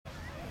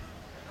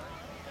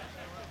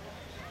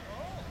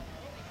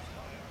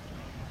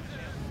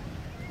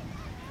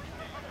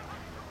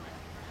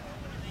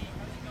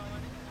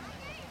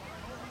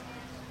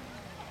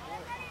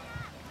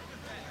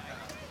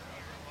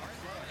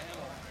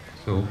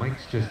So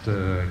Mike's just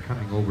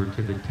coming over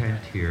to the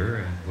tent here,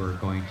 and we're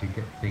going to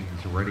get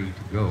things ready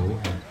to go.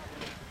 And,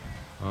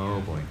 oh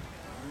boy.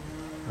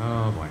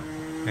 Oh boy.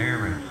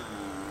 Darren.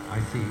 I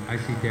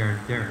see Darren.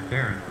 Yeah.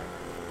 Darren.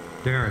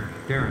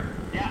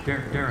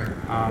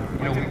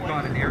 You know, we've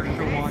got an air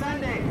show on.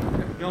 Sunday.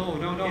 No. I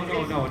gotta mow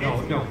the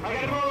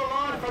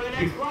lawn for the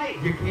next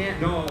flight. You can't,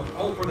 no.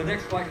 Oh, for the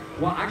next flight.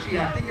 Well, actually,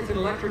 I think it's an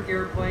electric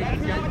airplane.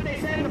 That's not what they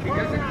said in the He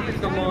doesn't program.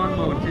 use the lawn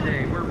mode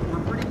today. We're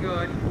pretty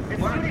good.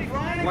 It's somebody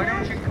flying Why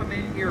again? don't you come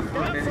in here for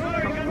a No, minute? sorry,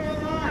 I gotta mow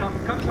the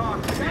lawn. Come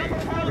talk to me. Stop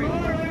the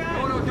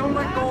lawnmower. No, don't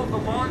let go of the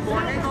lawnmower.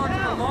 Hang on to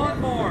the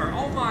lawnmower.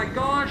 Oh my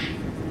gosh.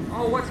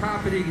 Oh, what's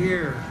happening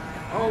here?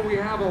 Oh, we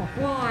have a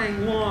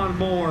flying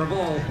lawnmower of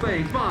all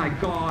things. My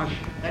gosh.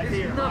 That's It's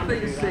here.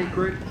 nothing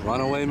sacred.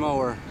 Runaway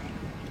mower.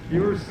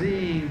 You're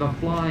seeing the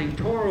flying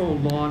Toro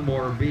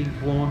lawnmower being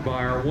flown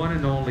by our one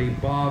and only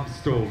Bob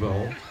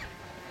Stovall.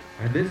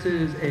 And this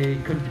is a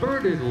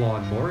converted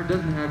lawnmower. It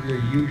doesn't have your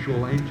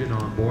usual engine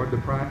on board. The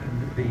Briggs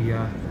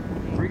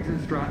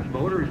 & Stratton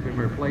motor has been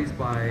replaced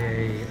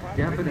by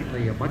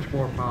definitely a much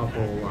more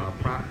powerful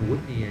Pratt &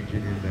 Whitney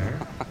engine in there.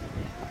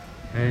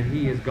 And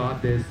he has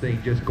got this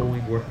thing just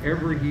going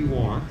wherever he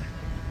wants.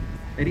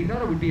 And he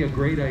thought it would be a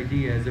great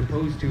idea, as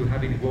opposed to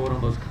having to go out on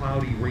those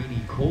cloudy,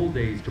 rainy, cold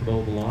days to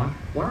mow the lawn.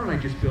 Why don't I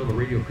just build a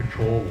radio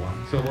control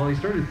one? So while he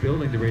started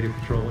building the radio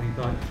control one, he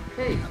thought,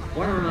 hey,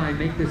 why don't I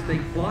make this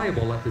thing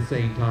flyable at the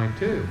same time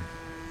too?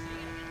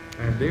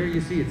 And there you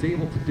see, it's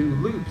able to do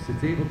loops,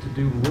 it's able to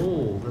do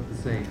rolls at the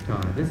same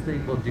time. This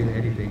thing will do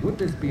anything. Wouldn't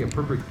this be a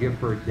perfect gift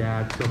for a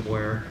dad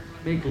somewhere?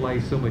 Make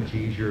life so much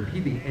easier.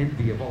 Be the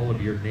envy of all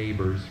of your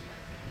neighbors.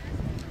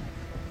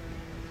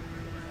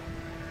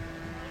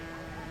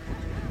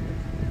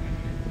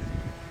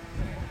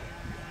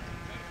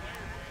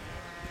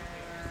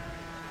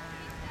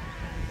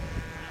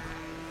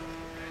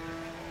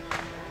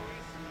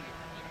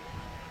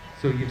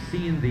 So you've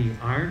seen the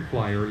iron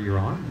fly earlier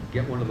on.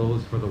 Get one of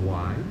those for the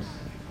wives.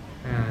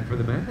 And for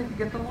the men, they could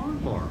get the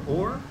lawnmower.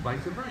 Or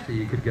vice versa.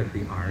 You could get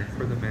the iron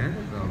for the men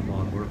and the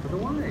lawnmower for the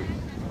wives.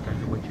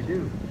 Depends on what you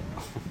do.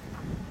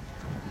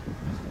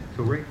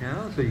 So right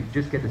now, so you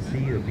just get to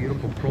see a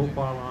beautiful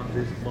profile on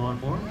this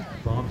lawnmower.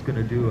 Bob's going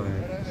to do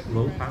a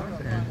slow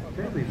pass, and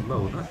fairly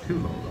low, not too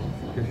low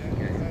though, just in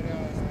case.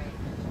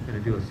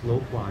 Going to do a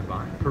slow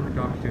flyby. Perfect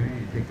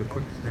opportunity to take a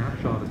quick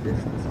snapshot of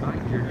this in the sky.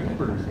 Your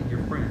neighbors and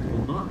your friends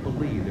will not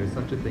believe there's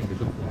such a thing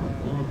as a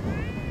flying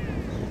lawnmower.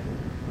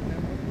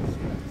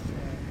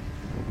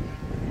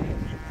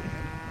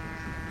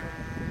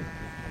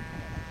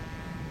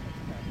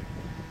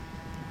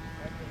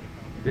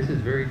 This is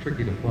very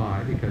tricky to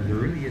fly because there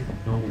really is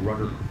no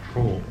rudder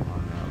control on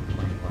a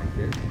plane like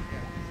this.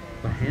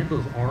 The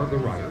handles are the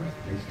rudder.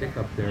 They stick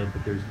up there,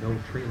 but there's no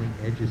trailing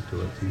edges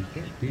to it, so you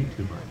can't do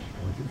too much.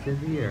 Once it's in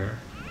the air,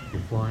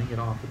 you're flying it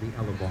off of the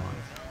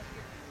elevons.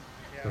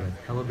 So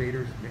it's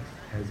elevators mixed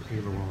as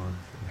ailerons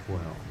as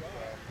well.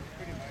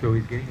 So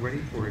he's getting ready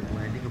for his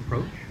landing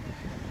approach.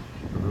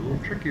 It's a little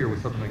trickier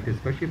with something like this,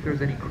 especially if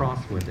there's any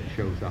crosswind that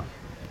shows up.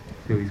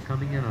 So he's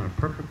coming in on a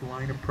perfect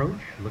line approach.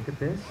 Look at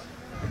this.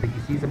 I think he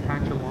sees a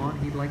patch of lawn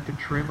he'd like to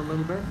trim a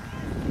little bit.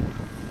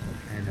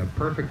 And a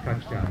perfect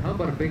touchdown. How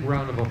about a big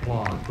round of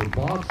applause for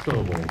Bob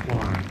Stovall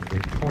flying the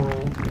Toro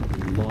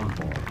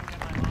lawnmower.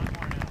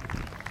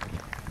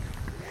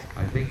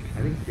 I think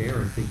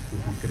Darren thinks this is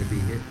going to be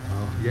hit.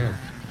 Oh, yes.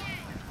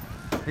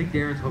 I think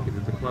Darren's hoping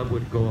that the club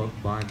would go up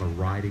and buy him a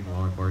riding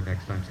lawnmower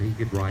next time so he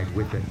could ride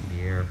with it in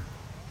the air.